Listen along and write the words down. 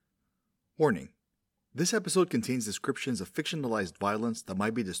Warning. This episode contains descriptions of fictionalized violence that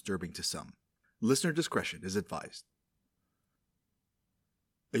might be disturbing to some. Listener discretion is advised.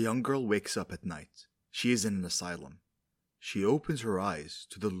 A young girl wakes up at night. She is in an asylum. She opens her eyes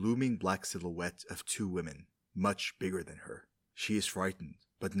to the looming black silhouette of two women, much bigger than her. She is frightened,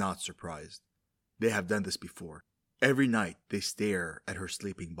 but not surprised. They have done this before. Every night they stare at her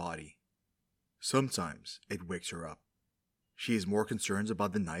sleeping body. Sometimes it wakes her up. She is more concerned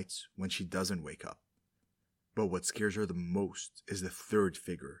about the nights when she doesn't wake up. But what scares her the most is the third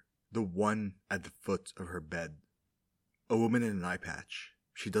figure, the one at the foot of her bed. A woman in an eye patch.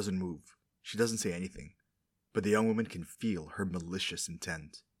 She doesn't move. She doesn't say anything. But the young woman can feel her malicious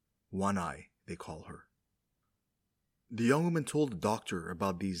intent. One Eye, they call her. The young woman told the doctor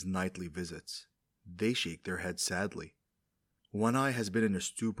about these nightly visits. They shake their heads sadly. One Eye has been in a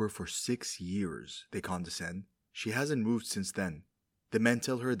stupor for 6 years, they condescend. She hasn't moved since then. The men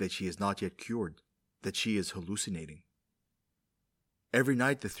tell her that she is not yet cured, that she is hallucinating. Every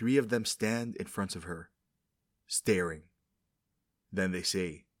night the three of them stand in front of her, staring. Then they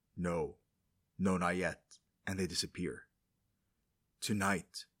say, "No, no, not yet," and they disappear.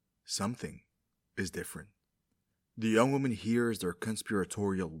 Tonight, something is different. The young woman hears their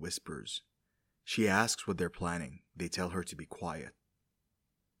conspiratorial whispers. She asks what they're planning. They tell her to be quiet.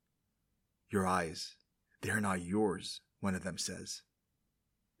 "Your eyes, they're not yours," one of them says.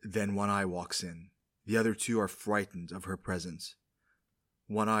 Then One Eye walks in. The other two are frightened of her presence.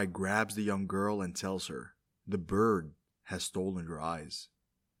 One Eye grabs the young girl and tells her, "The bird has stolen your eyes.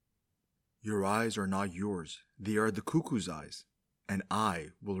 Your eyes are not yours. They are the cuckoo's eyes. And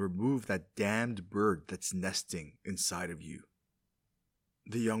I will remove that damned bird that's nesting inside of you."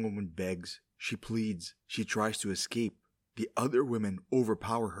 The young woman begs. She pleads. She tries to escape. The other women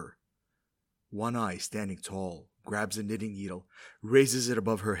overpower her. One Eye, standing tall, grabs a knitting needle, raises it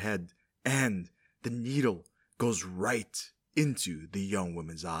above her head, and the needle goes right into the young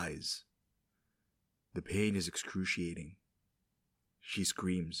woman's eyes. The pain is excruciating. She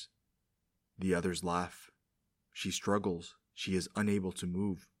screams. The others laugh. She struggles. She is unable to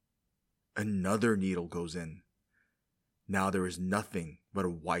move. Another needle goes in. Now there is nothing but a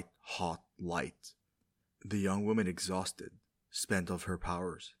white, hot light. The young woman, exhausted, spent of her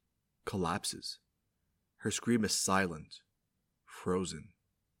powers, collapses. Her scream is silent, frozen,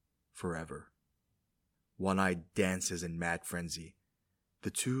 forever. One Eye dances in mad frenzy. The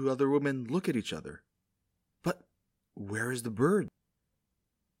two other women look at each other. But where is the bird?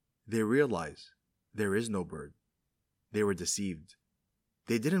 They realize there is no bird. They were deceived.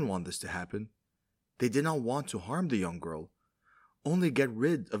 They didn't want this to happen. They did not want to harm the young girl, only get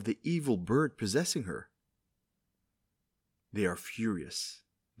rid of the evil bird possessing her. They are furious.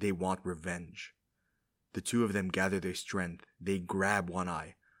 They want revenge. The two of them gather their strength. They grab One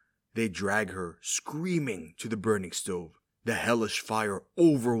Eye. They drag her, screaming, to the burning stove. The hellish fire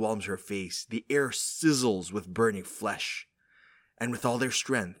overwhelms her face. The air sizzles with burning flesh. And with all their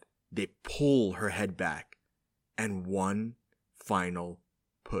strength, they pull her head back. And one final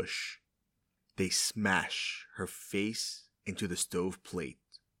push. They smash her face into the stove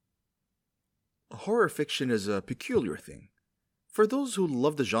plate. Horror fiction is a peculiar thing. For those who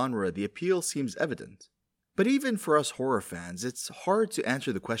love the genre, the appeal seems evident. But even for us horror fans, it's hard to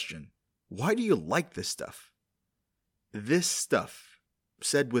answer the question, why do you like this stuff? This stuff,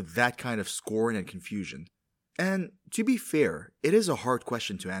 said with that kind of scorn and confusion. And to be fair, it is a hard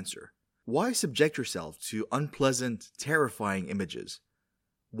question to answer. Why subject yourself to unpleasant, terrifying images?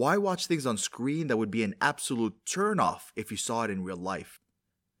 Why watch things on screen that would be an absolute turn-off if you saw it in real life?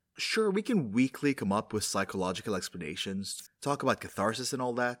 Sure, we can weakly come up with psychological explanations, talk about catharsis and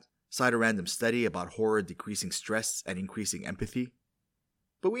all that, cite a random study about horror decreasing stress and increasing empathy.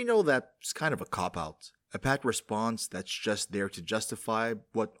 But we know that's kind of a cop-out, a pat response that's just there to justify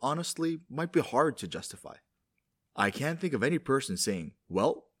what honestly might be hard to justify. I can't think of any person saying,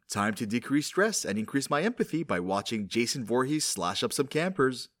 "Well, time to decrease stress and increase my empathy by watching Jason Voorhees slash up some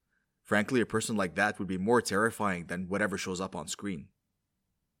campers." Frankly, a person like that would be more terrifying than whatever shows up on screen.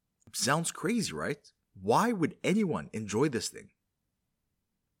 Sounds crazy, right? Why would anyone enjoy this thing?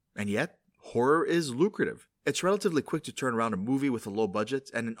 And yet, horror is lucrative. It's relatively quick to turn around a movie with a low budget,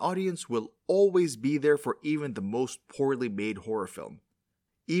 and an audience will always be there for even the most poorly made horror film.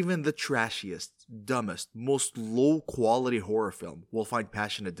 Even the trashiest, dumbest, most low-quality horror film will find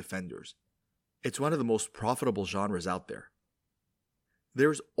passionate defenders. It's one of the most profitable genres out there.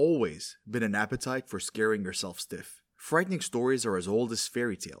 There's always been an appetite for scaring yourself stiff. Frightening stories are as old as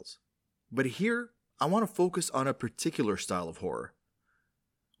fairy tales. But here, I want to focus on a particular style of horror.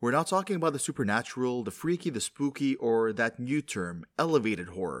 We're not talking about the supernatural, the freaky, the spooky, or that new term, elevated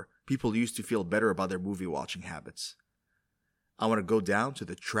horror, people used to feel better about their movie watching habits. I want to go down to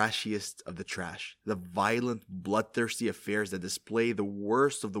the trashiest of the trash, the violent, bloodthirsty affairs that display the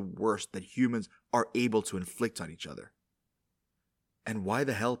worst of the worst that humans are able to inflict on each other. And why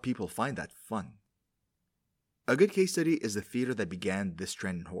the hell people find that fun? A good case study is the theater that began this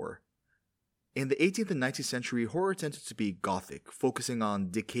trend in horror. In the 18th and 19th century, horror tended to be gothic, focusing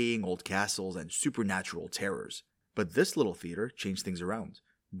on decaying old castles and supernatural terrors. But this little theater changed things around,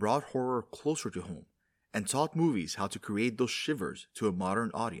 brought horror closer to home, and taught movies how to create those shivers to a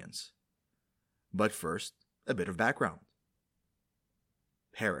modern audience. But first, a bit of background.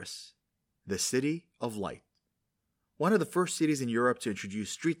 Paris, the city of light. One of the first cities in Europe to introduce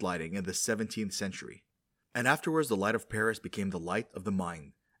street lighting in the 17th century. And afterwards, the light of Paris became the light of the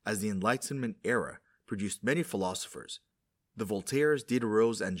mind, as the Enlightenment era produced many philosophers, the Voltaires,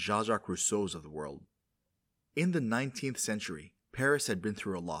 Diderots, and Jean-Jacques Rousseaus of the world. In the 19th century, Paris had been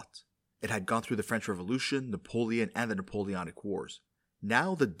through a lot. It had gone through the French Revolution, Napoleon, and the Napoleonic Wars.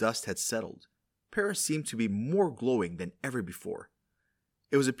 Now the dust had settled. Paris seemed to be more glowing than ever before.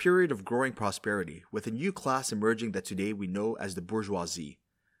 It was a period of growing prosperity, with a new class emerging that today we know as the bourgeoisie,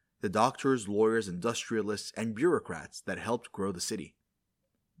 the doctors, lawyers, industrialists, and bureaucrats that helped grow the city.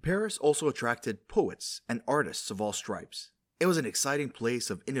 Paris also attracted poets and artists of all stripes. It was an exciting place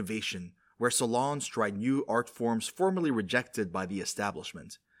of innovation where salons tried new art forms formerly rejected by the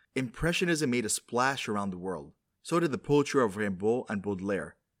establishment. Impressionism made a splash around the world. So did the poetry of Rimbaud and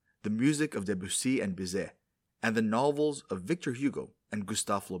Baudelaire, the music of Debussy and Bizet, and the novels of Victor Hugo and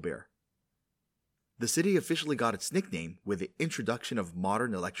Gustave Flaubert. The city officially got its nickname with the introduction of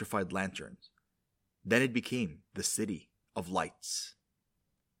modern electrified lanterns. Then it became the City of Lights.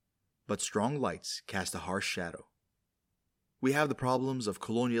 But strong lights cast a harsh shadow. We have the problems of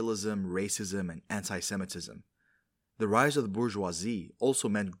colonialism, racism, and anti-Semitism. The rise of the bourgeoisie also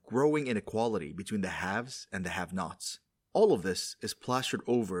meant growing inequality between the haves and the have-nots. All of this is plastered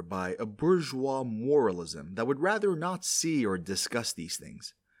over by a bourgeois moralism that would rather not see or discuss these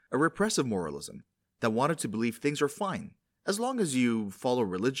things. A repressive moralism that wanted to believe things are fine, as long as you follow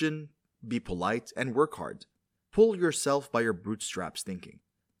religion, be polite, and work hard. Pull yourself by your bootstraps thinking.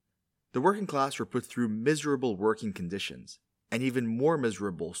 The working class were put through miserable working conditions, and even more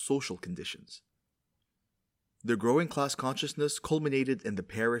miserable social conditions. The growing class consciousness culminated in the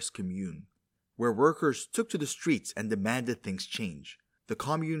Paris Commune, where workers took to the streets and demanded things change. The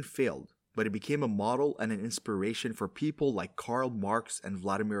Commune failed, but it became a model and an inspiration for people like Karl Marx and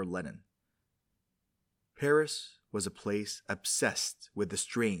Vladimir Lenin. Paris was a place obsessed with the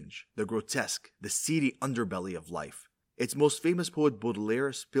strange, the grotesque, the seedy underbelly of life. Its most famous poet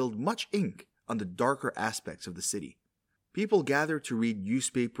Baudelaire spilled much ink on the darker aspects of the city. People gathered to read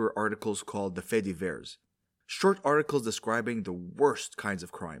newspaper articles called the faits divers, short articles describing the worst kinds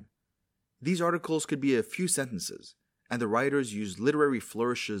of crime. These articles could be a few sentences, and the writers used literary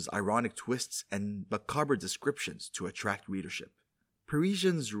flourishes, ironic twists, and macabre descriptions to attract readership.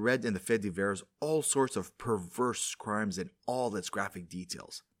 Parisians read in the faits divers all sorts of perverse crimes in all its graphic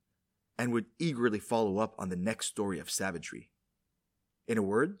details, and would eagerly follow up on the next story of savagery. In a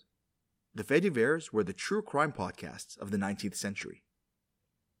word, the faits divers were the true crime podcasts of the 19th century.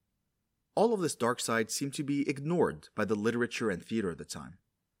 All of this dark side seemed to be ignored by the literature and theater at the time.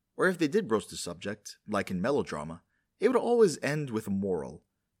 Or if they did broach the subject, like in melodrama, it would always end with a moral.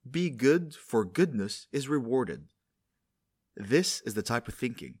 Be good, for goodness is rewarded. This is the type of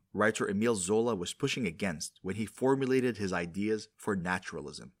thinking writer Émile Zola was pushing against when he formulated his ideas for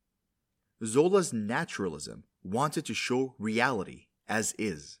naturalism. Zola's naturalism wanted to show reality as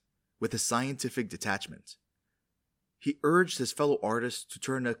is, with a scientific detachment. He urged his fellow artists to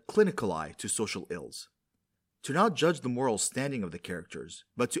turn a clinical eye to social ills, to not judge the moral standing of the characters,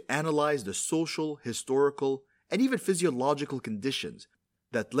 but to analyze the social, historical, and even physiological conditions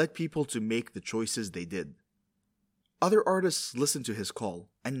that led people to make the choices they did. Other artists listened to his call,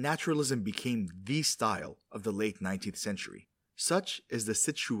 and naturalism became the style of the late 19th century. Such is the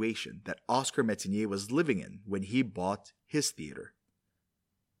situation that Oscar Métivier was living in when he bought his theater.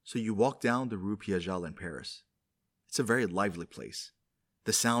 So you walk down the Rue Piaget in Paris. It's a very lively place.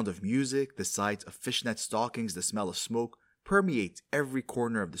 The sound of music, the sight of fishnet stockings, the smell of smoke permeate every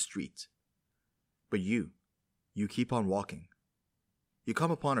corner of the street. But you keep on walking. You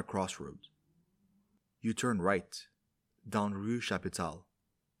come upon a crossroads. You turn right, down Rue Chapitale.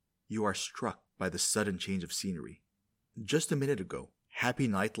 You are struck by the sudden change of scenery. Just a minute ago, happy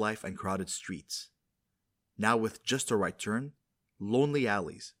nightlife and crowded streets. Now with just a right turn, lonely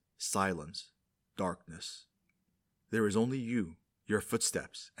alleys, silence, darkness. There is only you, your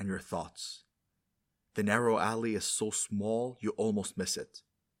footsteps, and your thoughts. The narrow alley is so small you almost miss it.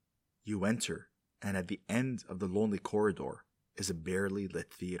 You enter, and at the end of the lonely corridor is a barely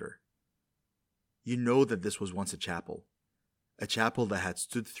lit theater. You know that this was once a chapel that had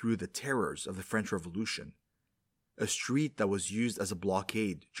stood through the terrors of the French Revolution, a street that was used as a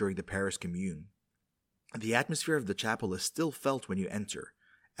blockade during the Paris Commune. The atmosphere of the chapel is still felt when you enter,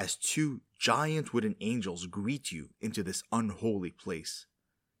 as two giant wooden angels greet you into this unholy place.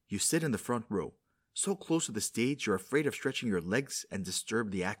 You sit in the front row, so close to the stage you're afraid of stretching your legs and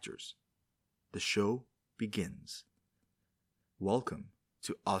disturb the actors. The show begins. Welcome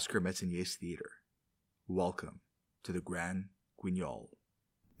to Oscar Metinier's theater. Welcome to the Grand Guignol.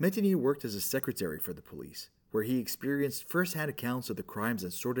 Metinier worked as a secretary for the police, where he experienced first-hand accounts of the crimes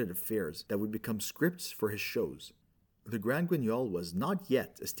and sordid affairs that would become scripts for his shows. The Grand Guignol was not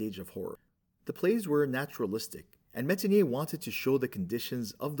yet a stage of horror. The plays were naturalistic, and Metinier wanted to show the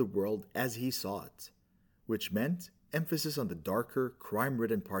conditions of the world as he saw it, which meant emphasis on the darker,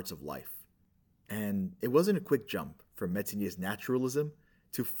 crime-ridden parts of life. And it wasn't a quick jump from Metinier's naturalism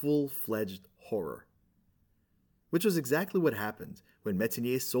to full-fledged horror. Which was exactly what happened when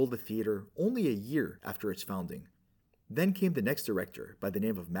Metinier sold the theater only a year after its founding. Then came the next director by the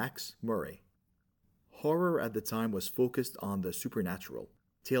name of Max Murray. Horror at the time was focused on the supernatural,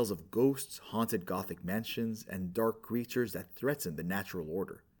 tales of ghosts, haunted Gothic mansions, and dark creatures that threatened the natural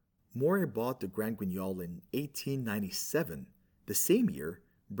order. Murray bought the Grand Guignol in 1897. The same year,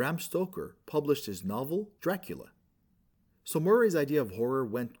 Bram Stoker published his novel Dracula. So Murray's idea of horror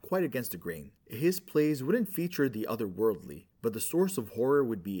went quite against the grain. His plays wouldn't feature the otherworldly, but the source of horror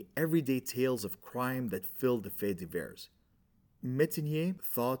would be everyday tales of crime that filled the faits divers. Metinier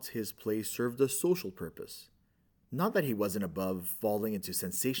thought his plays served a social purpose. Not that he wasn't above falling into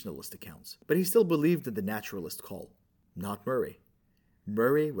sensationalist accounts, but he still believed in the naturalist call. Not Murray.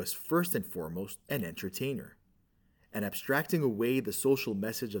 Murray was first and foremost an entertainer. And abstracting away the social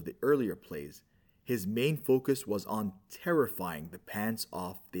message of the earlier plays, his main focus was on terrifying the pants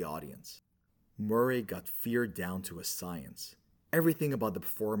off the audience. Murray got fear down to a science. Everything about the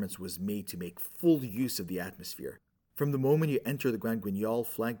performance was made to make full use of the atmosphere. From the moment you enter the Grand Guignol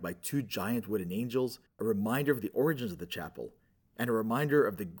flanked by two giant wooden angels, a reminder of the origins of the chapel, and a reminder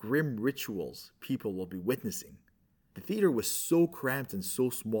of the grim rituals people will be witnessing. The theater was so cramped and so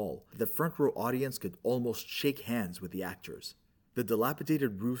small that the front row audience could almost shake hands with the actors. The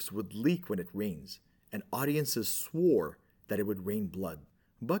dilapidated roofs would leak when it rains, and audiences swore that it would rain blood.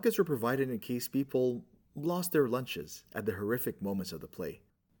 Buckets were provided in case people lost their lunches at the horrific moments of the play.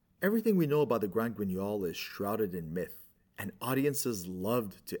 Everything we know about the Grand Guignol is shrouded in myth, and audiences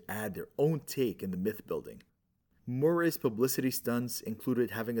loved to add their own take in the myth building. Murray's publicity stunts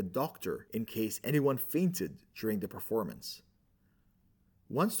included having a doctor in case anyone fainted during the performance.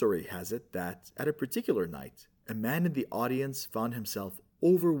 One story has it that, at a particular night, a man in the audience found himself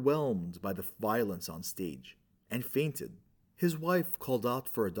overwhelmed by the violence on stage and fainted. His wife called out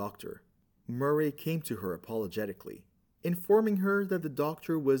for a doctor. Murray came to her apologetically, informing her that the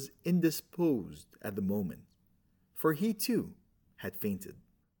doctor was indisposed at the moment, for he too had fainted.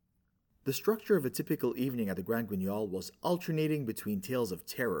 The structure of a typical evening at the Grand Guignol was alternating between tales of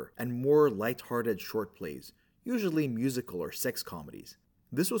terror and more light-hearted short plays, usually musical or sex comedies.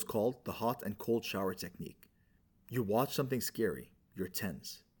 This was called the hot and cold shower technique. You watch something scary, you're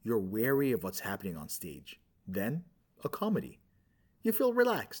tense, you're wary of what's happening on stage. Then, a comedy. You feel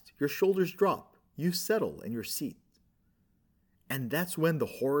relaxed, your shoulders drop, you settle in your seat. And that's when the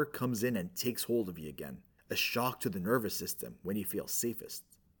horror comes in and takes hold of you again, a shock to the nervous system when you feel safest.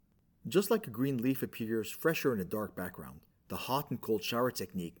 Just like a green leaf appears fresher in a dark background, the hot and cold shower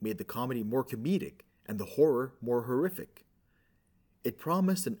technique made the comedy more comedic and the horror more horrific. It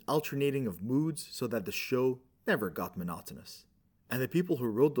promised an alternating of moods so that the show never got monotonous. And the people who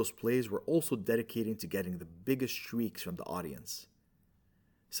wrote those plays were also dedicating to getting the biggest shrieks from the audience.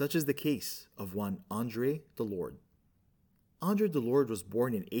 Such is the case of one André Delorde. André Delorde was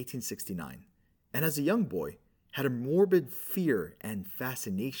born in 1869, and as a young boy, had a morbid fear and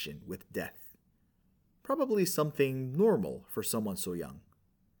fascination with death. Probably something normal for someone so young.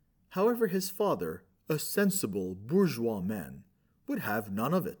 However, his father, a sensible bourgeois man, would have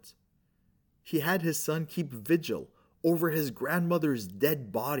none of it. He had his son keep vigil over his grandmother's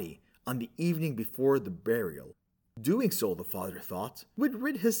dead body on the evening before the burial. Doing so, the father thought, would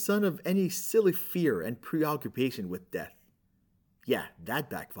rid his son of any silly fear and preoccupation with death. Yeah, that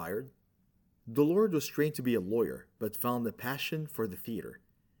backfired. Delorde was trained to be a lawyer, but found a passion for the theater.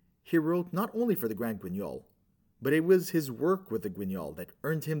 He wrote not only for the Grand Guignol, but it was his work with the Guignol that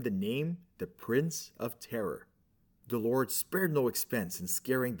earned him the name the Prince of Terror. Delorde spared no expense in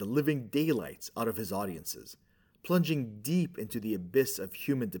scaring the living daylights out of his audiences, plunging deep into the abyss of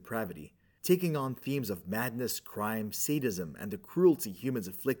human depravity, taking on themes of madness, crime, sadism, and the cruelty humans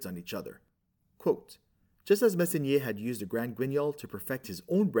inflict on each other. Quote, just as Messenier had used the Grand Guignol to perfect his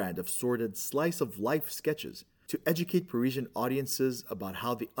own brand of sordid slice-of-life sketches to educate Parisian audiences about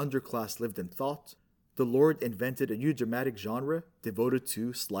how the underclass lived and thought, the Lord invented a new dramatic genre devoted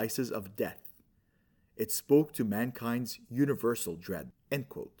to slices of death. It spoke to mankind's universal dread. End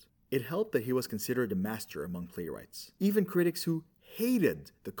quote. It helped that he was considered a master among playwrights. Even critics who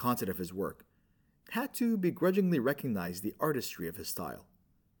hated the content of his work had to begrudgingly recognize the artistry of his style.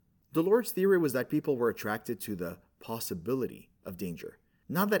 The Lord's theory was that people were attracted to the possibility of danger.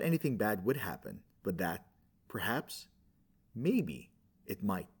 Not that anything bad would happen, but that, perhaps, maybe, it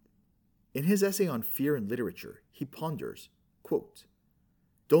might. In his essay on fear in literature, he ponders, quote,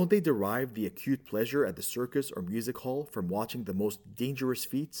 don't they derive the acute pleasure at the circus or music hall from watching the most dangerous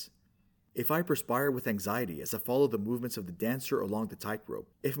feats? If I perspire with anxiety as I follow the movements of the dancer along the tightrope,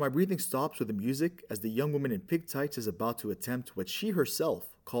 if my breathing stops with the music as the young woman in pig tights is about to attempt what she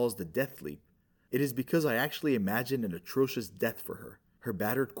herself calls the death leap, it is because I actually imagine an atrocious death for her, her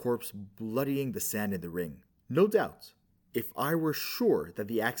battered corpse bloodying the sand in the ring. No doubt, if I were sure that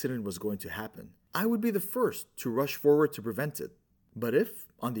the accident was going to happen, I would be the first to rush forward to prevent it. But if,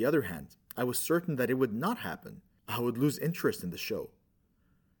 on the other hand, I was certain that it would not happen, I would lose interest in the show.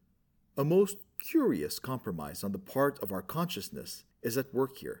 A most curious compromise on the part of our consciousness is at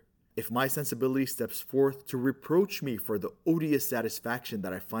work here. If my sensibility steps forth to reproach me for the odious satisfaction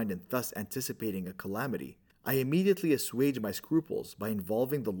that I find in thus anticipating a calamity, I immediately assuage my scruples by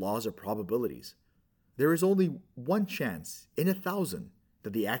involving the laws of probabilities. There is only one chance in 1,000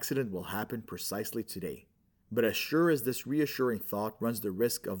 that the accident will happen precisely today. But as sure as this reassuring thought runs the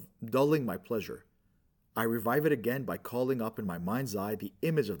risk of dulling my pleasure, I revive it again by calling up in my mind's eye the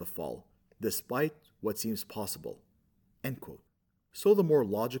image of the fall, despite what seems possible. End quote. So the more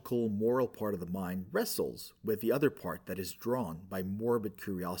logical, moral part of the mind wrestles with the other part that is drawn by morbid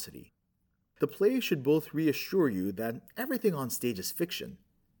curiosity. The play should both reassure you that everything on stage is fiction,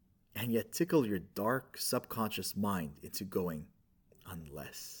 and yet tickle your dark, subconscious mind into going,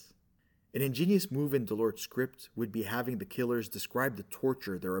 unless. An ingenious move in Delort's script would be having the killers describe the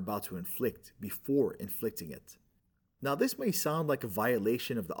torture they're about to inflict before inflicting it. Now, this may sound like a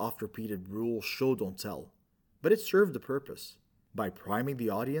violation of the oft-repeated rule show don't tell, but it served the purpose. By priming the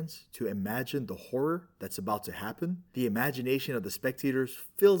audience to imagine the horror that's about to happen, the imagination of the spectators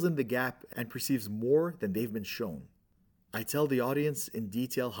fills in the gap and perceives more than they've been shown. I tell the audience in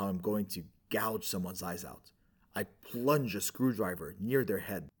detail how I'm going to gouge someone's eyes out. I plunge a screwdriver near their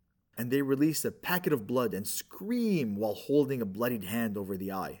head, and they release a packet of blood and scream while holding a bloodied hand over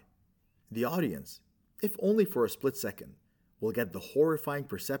the eye. The audience, if only for a split second, will get the horrifying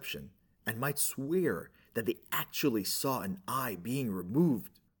perception and might swear that they actually saw an eye being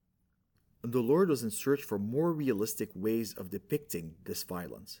removed. The Lord was in search for more realistic ways of depicting this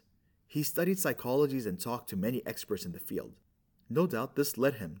violence. He studied psychologies and talked to many experts in the field. No doubt this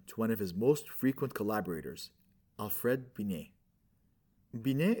led him to one of his most frequent collaborators, Alfred Binet.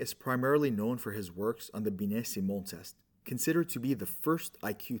 Binet is primarily known for his works on the Binet-Simon test, considered to be the first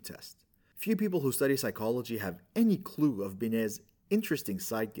IQ test. Few people who study psychology have any clue of Binet's interesting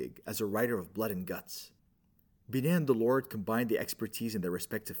side gig as a writer of blood and guts. Binet and Delort combined the expertise in their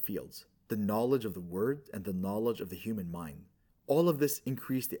respective fields, the knowledge of the word and the knowledge of the human mind. All of this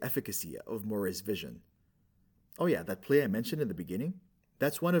increased the efficacy of Mouret's vision. Oh yeah, that play I mentioned in the beginning?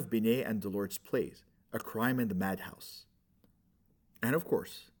 That's one of Binet and Delort's plays, A Crime in the Madhouse. And of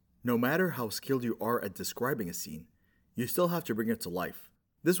course, no matter how skilled you are at describing a scene, you still have to bring it to life.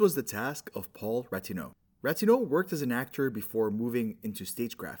 This was the task of Paul Ratineau. Ratineau worked as an actor before moving into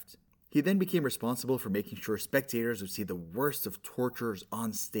stagecraft. He then became responsible for making sure spectators would see the worst of tortures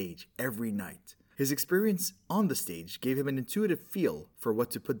on stage every night. His experience on the stage gave him an intuitive feel for what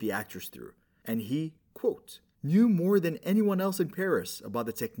to put the actors through, and he, quote, knew more than anyone else in Paris about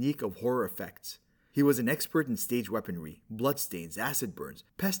the technique of horror effects. He was an expert in stage weaponry, bloodstains, acid burns,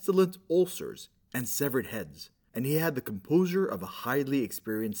 pestilent ulcers, and severed heads. And he had the composure of a highly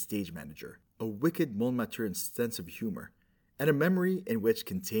experienced stage manager, a wicked Montmartrean sense of humor, and a memory in which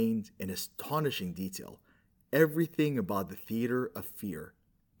contained, in astonishing detail, everything about the theater of fear.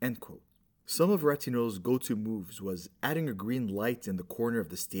 End quote. Some of Ratineau's go-to moves was adding a green light in the corner of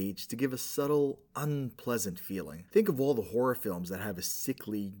the stage to give a subtle, unpleasant feeling. Think of all the horror films that have a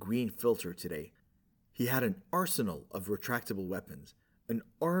sickly green filter today. He had an arsenal of retractable weapons, an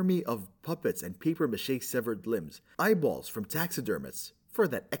army of puppets and papier-mâché severed limbs, eyeballs from taxidermists for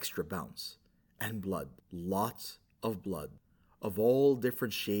that extra bounce, and blood, lots of blood. of all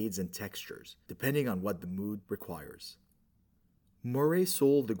different shades and textures, depending on what the mood requires. Murray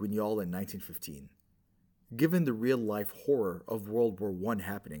sold the Guignol in 1915. Given the real-life horror of World War I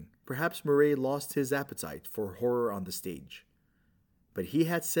happening, perhaps Murray lost his appetite for horror on the stage. But he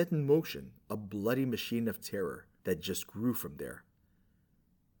had set in motion a bloody machine of terror that just grew from there.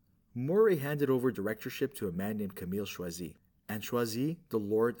 Murray handed over directorship to a man named Camille Choisy, and Choisy,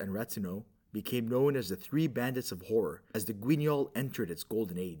 Delord, and Ratinot became known as the Three Bandits of Horror as the Guignol entered its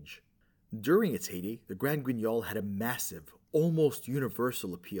golden age. During its heyday, the Grand Guignol had a massive, almost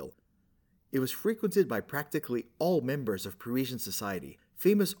universal appeal. It was frequented by practically all members of Parisian society.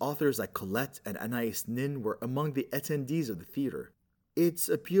 Famous authors like Colette and Anaïs Nin were among the attendees of the theater. Its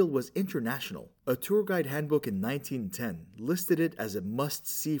appeal was international. A tour guide handbook in 1910 listed it as a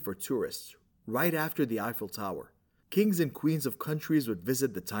must-see for tourists, right after the Eiffel Tower. Kings and queens of countries would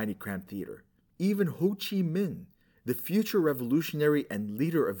visit the tiny cramped theater. Even Ho Chi Minh, the future revolutionary and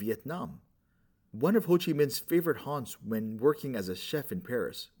leader of Vietnam. One of Ho Chi Minh's favorite haunts when working as a chef in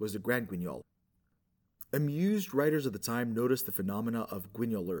Paris was the Grand Guignol. Amused writers of the time noticed the phenomena of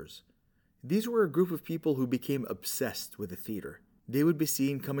guignoleurs. These were a group of people who became obsessed with the theater. They would be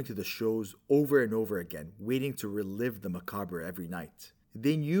seen coming to the shows over and over again, waiting to relive the macabre every night.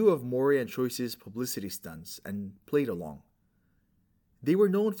 They knew of Murray and Choisy's publicity stunts and played along. They were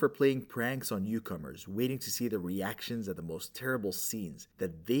known for playing pranks on newcomers, waiting to see the reactions at the most terrible scenes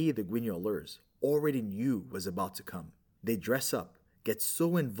that they, the guignoleurs, already knew was about to come. They dress up, get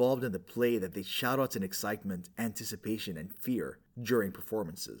so involved in the play that they shout out in excitement, anticipation, and fear during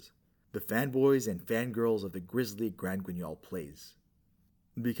performances. The fanboys and fangirls of the grisly Grand Guignol plays.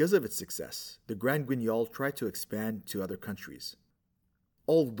 Because of its success, the Grand Guignol tried to expand to other countries.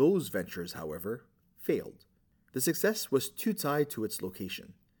 All those ventures, however, failed. The success was too tied to its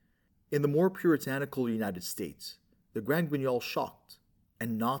location. In the more puritanical United States, the Grand Guignol shocked,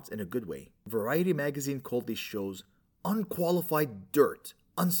 and not in a good way. Variety magazine called these shows unqualified dirt,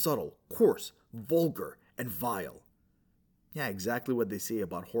 unsubtle, coarse, vulgar, and vile. Yeah, exactly what they say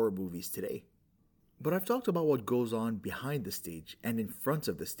about horror movies today. But I've talked about what goes on behind the stage and in front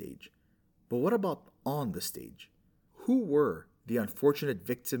of the stage. But what about on the stage? Who were the unfortunate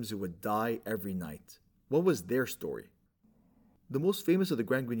victims who would die every night? What was their story? The most famous of the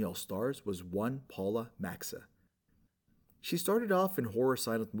Grand Guignol stars was one Paula Maxa. She started off in horror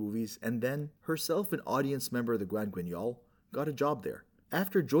silent movies and then, herself an audience member of the Grand Guignol, got a job there.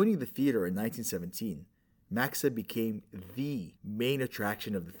 After joining the theater in 1917, Maxa became the main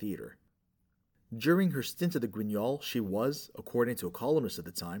attraction of the theater. During her stint at the Guignol, she was, according to a columnist at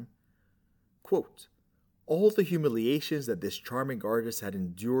the time, quote, all the humiliations that this charming artist had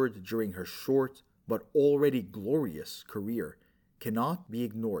endured during her short but already glorious career cannot be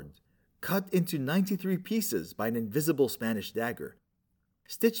ignored. Cut into 93 pieces by an invisible Spanish dagger,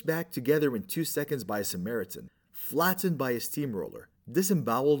 stitched back together in 2 seconds by a Samaritan, flattened by a steamroller,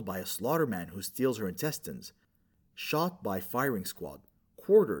 disemboweled by a slaughterman who steals her intestines, shot by firing squad,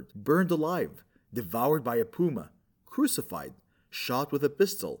 quartered, burned alive, devoured by a puma, crucified, shot with a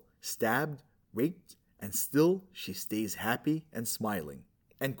pistol, stabbed, raped, and still she stays happy and smiling.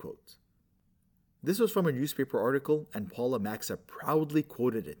 End quote. This was from a newspaper article, and Paula Maxa proudly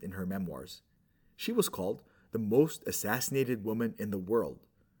quoted it in her memoirs. She was called the most assassinated woman in the world.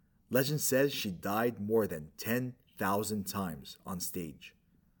 Legend says she died more than 10,000 times on stage.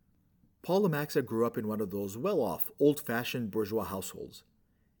 Paula Maxa grew up in one of those well-off, old-fashioned bourgeois households.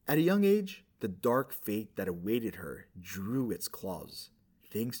 At a young age, the dark fate that awaited her drew its claws.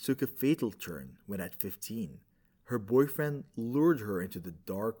 Things took a fatal turn when at 15, her boyfriend lured her into the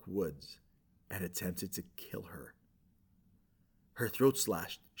dark woods and attempted to kill her. Her throat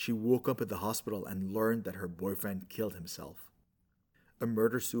slashed, she woke up at the hospital and learned that her boyfriend killed himself. A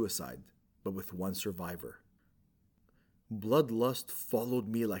murder-suicide, but with one survivor. Bloodlust followed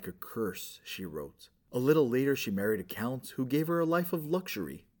me like a curse, she wrote. A little later she married a count who gave her a life of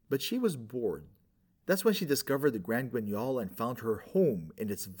luxury, but she was bored. That's when she discovered the Grand Guignol and found her home in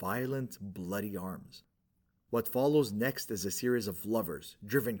its violent, bloody arms. What follows next is a series of lovers,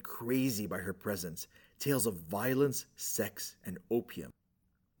 driven crazy by her presence, tales of violence, sex, and opium.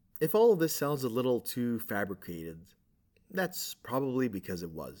 If all of this sounds a little too fabricated, that's probably because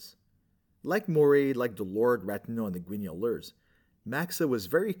it was. Like Murray, like Delord, Ratinot, and the Guignoleurs, Maxa was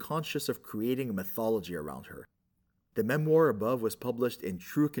very conscious of creating a mythology around her. The memoir above was published in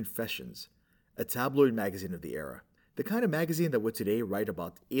True Confessions, a tabloid magazine of the era. The kind of magazine that would today write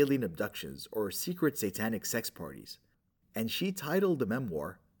about alien abductions or secret satanic sex parties. And she titled the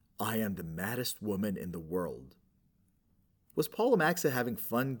memoir, I Am the Maddest Woman in the World. Was Paula Maxa having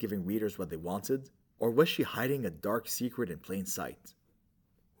fun giving readers what they wanted? Or was she hiding a dark secret in plain sight?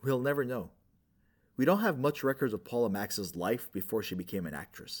 We'll never know. We don't have much records of Paula Max's life before she became an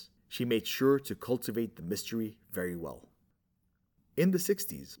actress. She made sure to cultivate the mystery very well. In the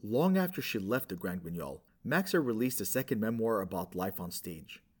 60s, long after she left the Grand Guignol, Maxa released a second memoir about life on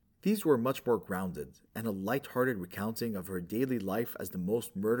stage. These were much more grounded and a light-hearted recounting of her daily life as the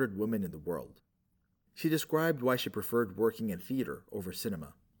most murdered woman in the world. She described why she preferred working in theater over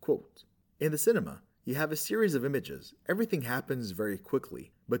cinema. Quote, "In the cinema, you have a series of images. Everything happens very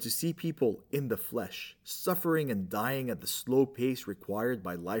quickly, but to see people in the flesh, suffering and dying at the slow pace required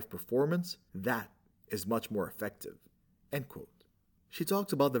by live performance, that is much more effective." End quote. She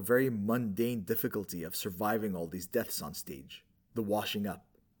talked about the very mundane difficulty of surviving all these deaths on stage, the washing up.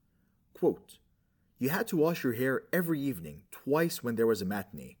 Quote, "You had to wash your hair every evening, twice when there was a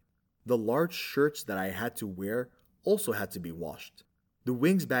matinee. The large shirts that I had to wear also had to be washed. The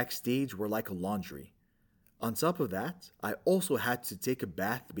wings backstage were like a laundry. On top of that, I also had to take a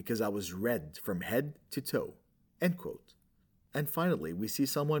bath because I was red from head to toe." End quote. And finally, we see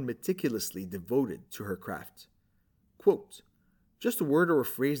someone meticulously devoted to her craft. Quote, "Just a word or a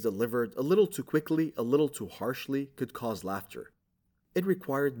phrase delivered a little too quickly, a little too harshly, could cause laughter. It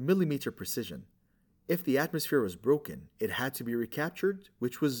required millimeter precision. If the atmosphere was broken, it had to be recaptured,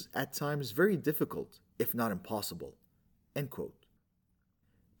 which was at times very difficult, if not impossible." End quote.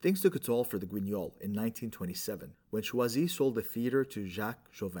 Things took a toll for the Guignol in 1927 when Choisy sold the theater to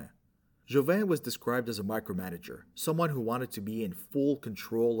Jacques Jouvin. Jouvin was described as a micromanager, someone who wanted to be in full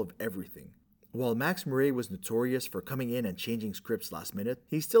control of everything. While Max Murray was notorious for coming in and changing scripts last minute,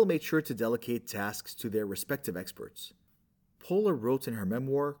 he still made sure to delegate tasks to their respective experts. Paula wrote in her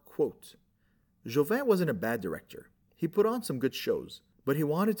memoir, quote, "Jouvin wasn't a bad director. He put on some good shows, but he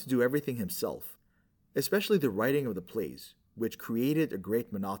wanted to do everything himself, especially the writing of the plays, which created a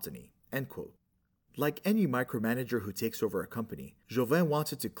great monotony." End quote. Like any micromanager who takes over a company, Jouvin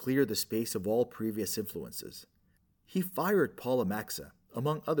wanted to clear the space of all previous influences. He fired Paula Maxa,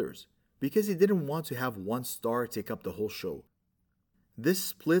 among others, because he didn't want to have one star take up the whole show. This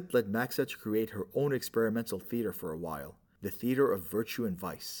split led Maxa to create her own experimental theater for a while, the Theater of Virtue and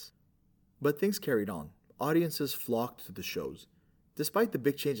Vice. But things carried on. Audiences flocked to the shows. Despite the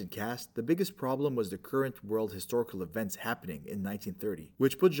big change in cast, the biggest problem was the current world historical events happening in 1930,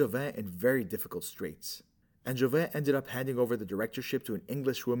 which put Jouvin in very difficult straits. And Jouvin ended up handing over the directorship to an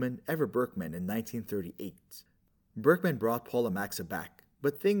Englishwoman, Eva Berkman, in 1938. Berkman brought Paula Maxa back,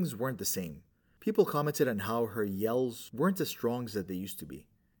 but things weren't the same. People commented on how her yells weren't as strong as they used to be.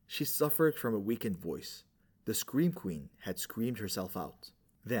 She suffered from a weakened voice. The Scream Queen had screamed herself out.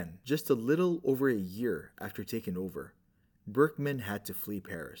 Then, just a little over a year after taking over, Berkman had to flee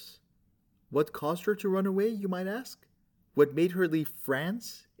Paris. What caused her to run away, you might ask? What made her leave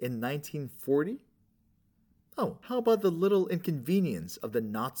France in 1940? Oh, how about the little inconvenience of the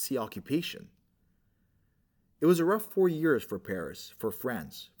Nazi occupation? It was a rough 4 years for Paris, for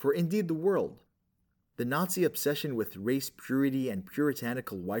France, for indeed the world. The Nazi obsession with race purity and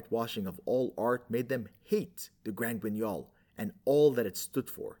puritanical whitewashing of all art made them hate the Grand Guignol and all that it stood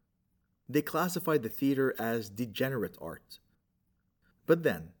for. They classified the theater as degenerate art. But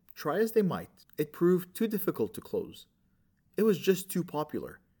then, try as they might, it proved too difficult to close. It was just too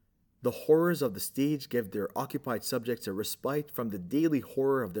popular. The horrors of the stage gave their occupied subjects a respite from the daily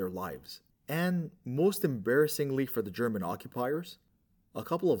horror of their lives. And, most embarrassingly for the German occupiers, a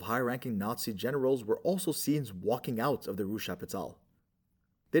couple of high-ranking Nazi generals were also seen walking out of the Rue Chapitale.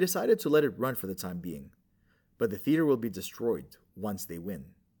 They decided to let it run for the time being, but the theater will be destroyed once they win.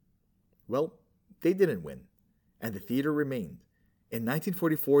 Well, they didn't win, and the theater remained. In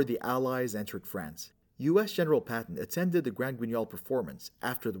 1944, the Allies entered France. U.S. General Patton attended the Grand Guignol performance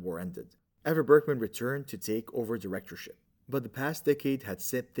after the war ended. Eva Berkman returned to take over directorship, but the past decade had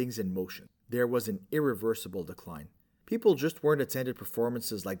set things in motion. There was an irreversible decline. People just weren't attending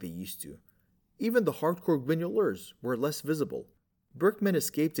performances like they used to. Even the hardcore Guignolers were less visible. Berkman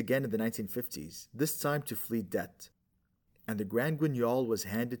escaped again in the 1950s, this time to flee debt. And the Grand Guignol was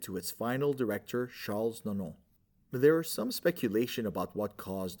handed to its final director, Charles Nonon. There is some speculation about what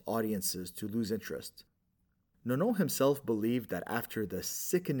caused audiences to lose interest. Nonon himself believed that after the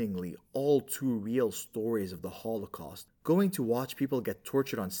sickeningly all-too-real stories of the Holocaust, going to watch people get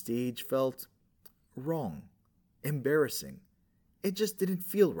tortured on stage felt wrong. Embarrassing. It just didn't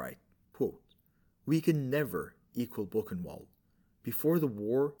feel right. Quote, "We can never equal Buchenwald. Before the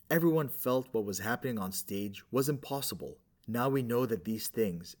war, everyone felt what was happening on stage was impossible. Now we know that these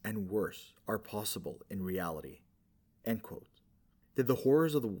things, and worse, are possible in reality." End quote. Did the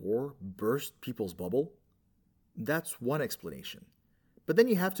horrors of the war burst people's bubble? That's one explanation. But then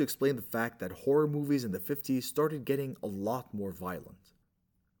you have to explain the fact that horror movies in the 50s started getting a lot more violent.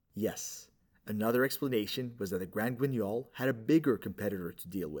 Yes, another explanation was that the Grand Guignol had a bigger competitor to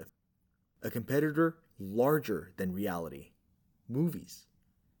deal with. A competitor larger than reality. Movies.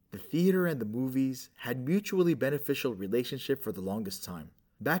 The theater and the movies had mutually beneficial relationship for the longest time.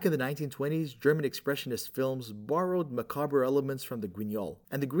 Back in the 1920s, German expressionist films borrowed macabre elements from the Guignol,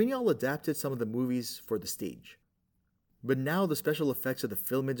 and the Guignol adapted some of the movies for the stage. But now the special effects of the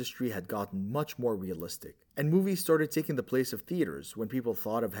film industry had gotten much more realistic, and movies started taking the place of theaters when people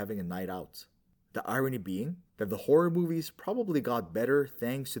thought of having a night out. The irony being that the horror movies probably got better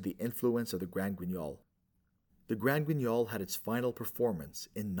thanks to the influence of the Grand Guignol. The Grand Guignol had its final performance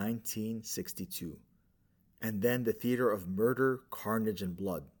in 1962, and then the theater of murder, carnage, and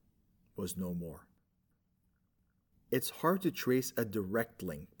blood was no more. It's hard to trace a direct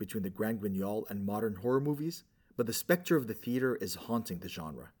link between the Grand Guignol and modern horror movies, but the specter of the theater is haunting the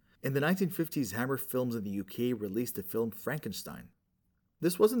genre. In the 1950s, Hammer Films in the UK released the film Frankenstein.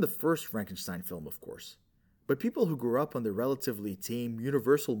 This wasn't the first Frankenstein film, of course, but people who grew up on the relatively tame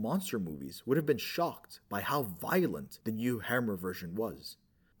Universal monster movies would have been shocked by how violent the new Hammer version was.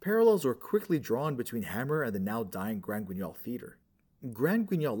 Parallels were quickly drawn between Hammer and the now dying Grand Guignol theater. Grand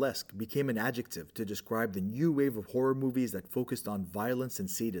Guignolesque became an adjective to describe the new wave of horror movies that focused on violence and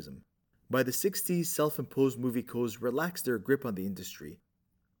sadism. By the 60s, self-imposed movie codes relaxed their grip on the industry,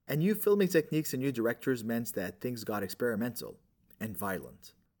 and new filming techniques and new directors meant that things got experimental and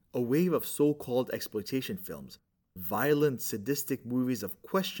violent. A wave of so-called exploitation films, violent, sadistic movies of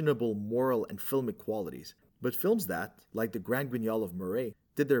questionable moral and filmic qualities, but films that, like the Grand Guignol of Murray,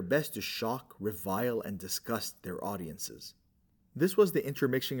 did their best to shock, revile, and disgust their audiences. This was the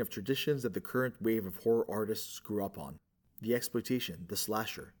intermixing of traditions that the current wave of horror artists grew up on. The exploitation, the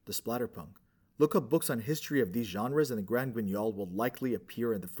slasher, the splatterpunk. Look up books on history of these genres and the Grand Guignol will likely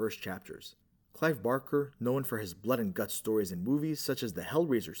appear in the first chapters. Clive Barker, known for his blood and guts stories in movies such as the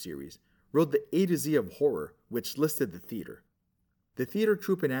Hellraiser series, wrote the A to Z of horror, which listed the theater. The theater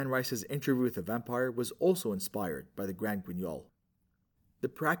troupe in Anne Rice's Interview with a Vampire was also inspired by the Grand Guignol. The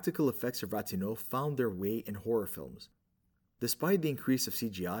practical effects of Ratinot found their way in horror films. Despite the increase of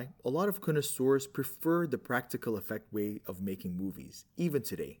CGI, a lot of connoisseurs prefer the practical effect way of making movies, even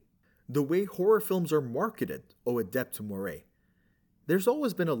today. The way horror films are marketed owe a debt to Moray. There's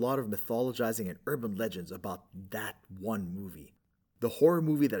always been a lot of mythologizing and urban legends about that one movie. The horror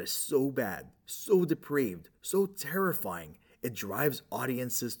movie that is so bad, so depraved, so terrifying, it drives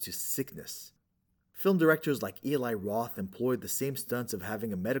audiences to sickness. Film directors like Eli Roth employed the same stunts of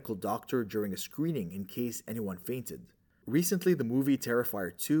having a medical doctor during a screening in case anyone fainted. Recently, the movie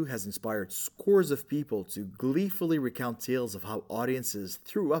Terrifier 2 has inspired scores of people to gleefully recount tales of how audiences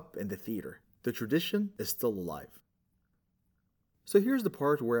threw up in the theater. The tradition is still alive. So here's the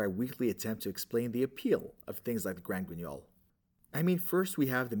part where I weakly attempt to explain the appeal of things like the Grand Guignol. First we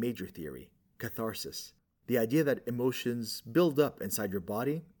have the major theory, catharsis. The idea that emotions build up inside your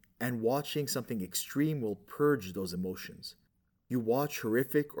body, and watching something extreme will purge those emotions. You watch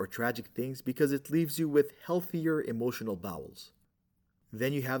horrific or tragic things because it leaves you with healthier emotional bowels.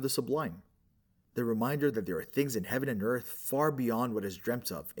 Then you have the sublime, the reminder that there are things in heaven and earth far beyond what is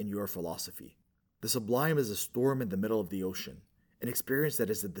dreamt of in your philosophy. The sublime is a storm in the middle of the ocean, an experience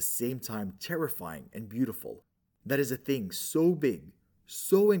that is at the same time terrifying and beautiful. That is a thing so big,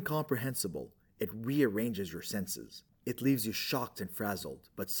 so incomprehensible, it rearranges your senses. It leaves you shocked and frazzled,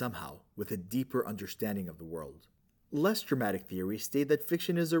 but somehow with a deeper understanding of the world. Less dramatic theories state that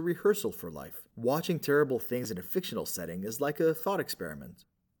fiction is a rehearsal for life. Watching terrible things in a fictional setting is like a thought experiment,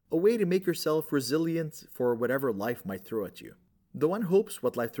 a way to make yourself resilient for whatever life might throw at you. The one hopes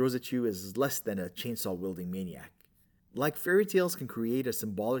what life throws at you is less than a chainsaw-wielding maniac. Like fairy tales can create a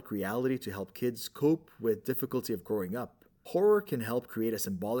symbolic reality to help kids cope with difficulty of growing up, horror can help create a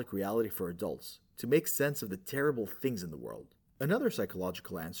symbolic reality for adults to make sense of the terrible things in the world. Another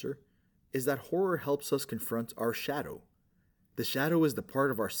psychological answer is that horror helps us confront our shadow. The shadow is the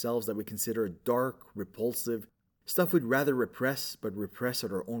part of ourselves that we consider dark, repulsive, stuff we'd rather repress, but repress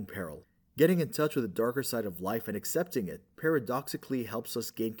at our own peril. Getting in touch with the darker side of life and accepting it paradoxically helps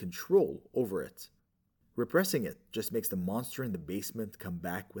us gain control over it. Repressing it just makes the monster in the basement come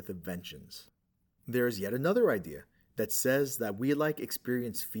back with a vengeance. There is yet another idea that says that we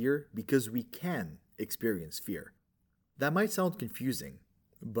experience fear because we can experience fear. That might sound confusing,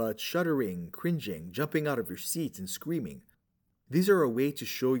 but shuddering, cringing, jumping out of your seat and screaming, these are a way to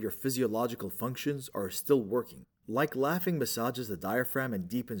show your physiological functions are still working. Like laughing massages the diaphragm and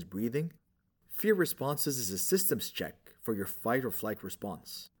deepens breathing, fear responses is a systems check for your fight or flight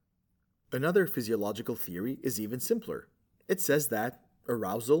response. Another physiological theory is even simpler. It says that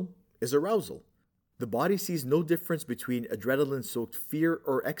Arousal is arousal. The body sees no difference between adrenaline-soaked fear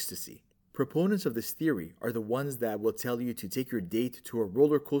or ecstasy. Proponents of this theory are the ones that will tell you to take your date to a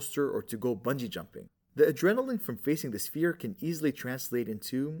roller coaster or to go bungee jumping. The adrenaline from facing this fear can easily translate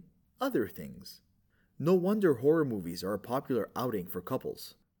into other things. No wonder horror movies are a popular outing for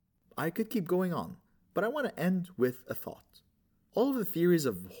couples. I could keep going on, but I want to end with a thought. All of the theories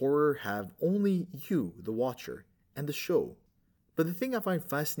of horror have only you, the watcher, and the show. But the thing I find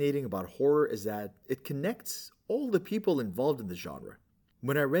fascinating about horror is that it connects all the people involved in the genre.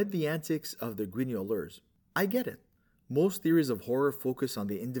 When I read the antics of the Guignolers, I get it. Most theories of horror focus on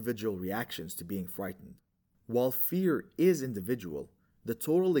the individual reactions to being frightened. While fear is individual, the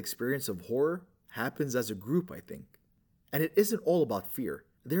total experience of horror happens as a group, I think. And it isn't all about fear.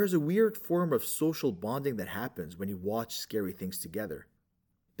 There is a weird form of social bonding that happens when you watch scary things together.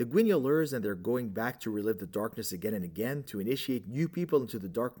 The Guignolers and their going back to relive the darkness again and again to initiate new people into the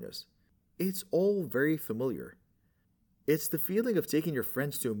darkness. It's all very familiar. It's the feeling of taking your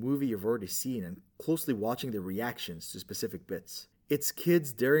friends to a movie you've already seen and closely watching their reactions to specific bits. It's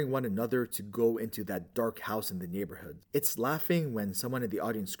kids daring one another to go into that dark house in the neighborhood. It's laughing when someone in the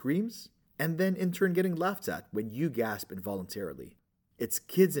audience screams, and then in turn getting laughed at when you gasp involuntarily. It's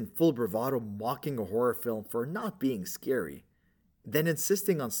kids in full bravado mocking a horror film for not being scary, then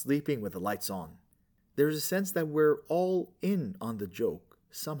insisting on sleeping with the lights on. There's a sense that we're all in on the joke,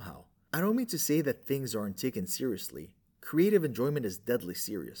 somehow. I don't mean to say that things aren't taken seriously. Creative enjoyment is deadly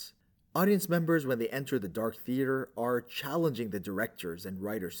serious. Audience members, when they enter the dark theater, are challenging the directors and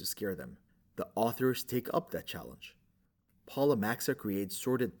writers to scare them. The authors take up that challenge. Paula Maxa creates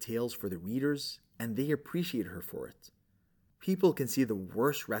sordid tales for the readers, and they appreciate her for it. People can see the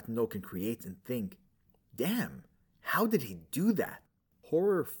worst Ratonneau can create and think, damn, how did he do that?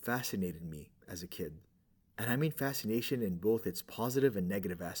 Horror fascinated me as a kid. And I mean fascination in both its positive and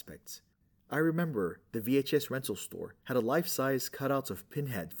negative aspects. I remember the VHS rental store had a life-size cutouts of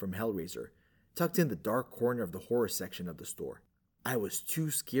Pinhead from Hellraiser, tucked in the dark corner of the horror section of the store. I was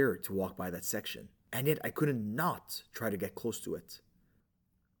too scared to walk by that section, and yet I couldn't not try to get close to it.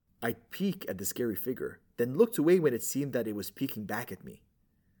 I'd peek at the scary figure, then looked away when it seemed that it was peeking back at me.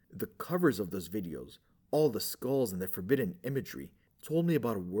 The covers of those videos, all the skulls and the forbidden imagery, told me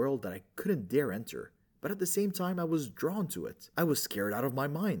about a world that I couldn't dare enter. But at the same time, I was drawn to it. I was scared out of my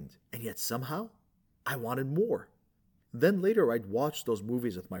mind, and yet somehow, I wanted more. Then later, I'd watch those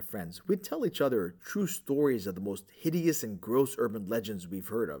movies with my friends. We'd tell each other true stories of the most hideous and gross urban legends we've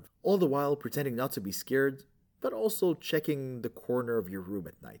heard of, all the while pretending not to be scared, but also checking the corner of your room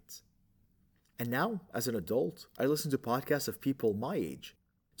at night. And now, as an adult, I listen to podcasts of people my age,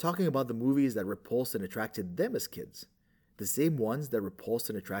 talking about the movies that repulsed and attracted them as kids, the same ones that repulsed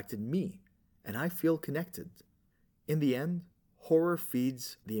and attracted me. And I feel connected. In the end, horror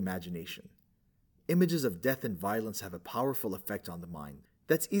feeds the imagination. Images of death and violence have a powerful effect on the mind.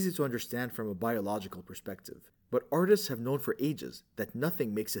 That's easy to understand from a biological perspective. But artists have known for ages that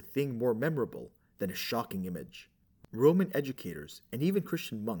nothing makes a thing more memorable than a shocking image. Roman educators and even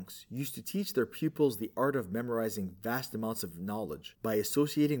Christian monks used to teach their pupils the art of memorizing vast amounts of knowledge by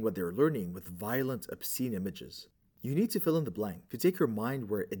associating what they're learning with violent, obscene images. You need to fill in the blank, to take your mind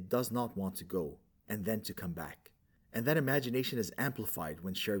where it does not want to go, and then to come back. And that imagination is amplified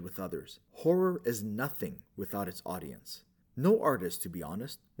when shared with others. Horror is nothing without its audience. No artist, to be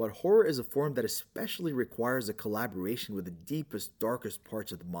honest, but horror is a form that especially requires a collaboration with the deepest, darkest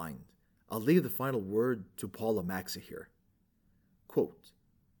parts of the mind. I'll leave the final word to Paula Maxa here. Quote,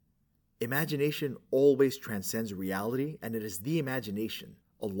 imagination always transcends reality, and it is the imagination,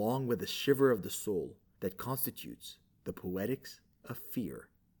 along with the shiver of the soul, that constitutes the poetics of fear.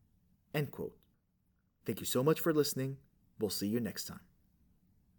 End quote. Thank you so much for listening. We'll see you next time.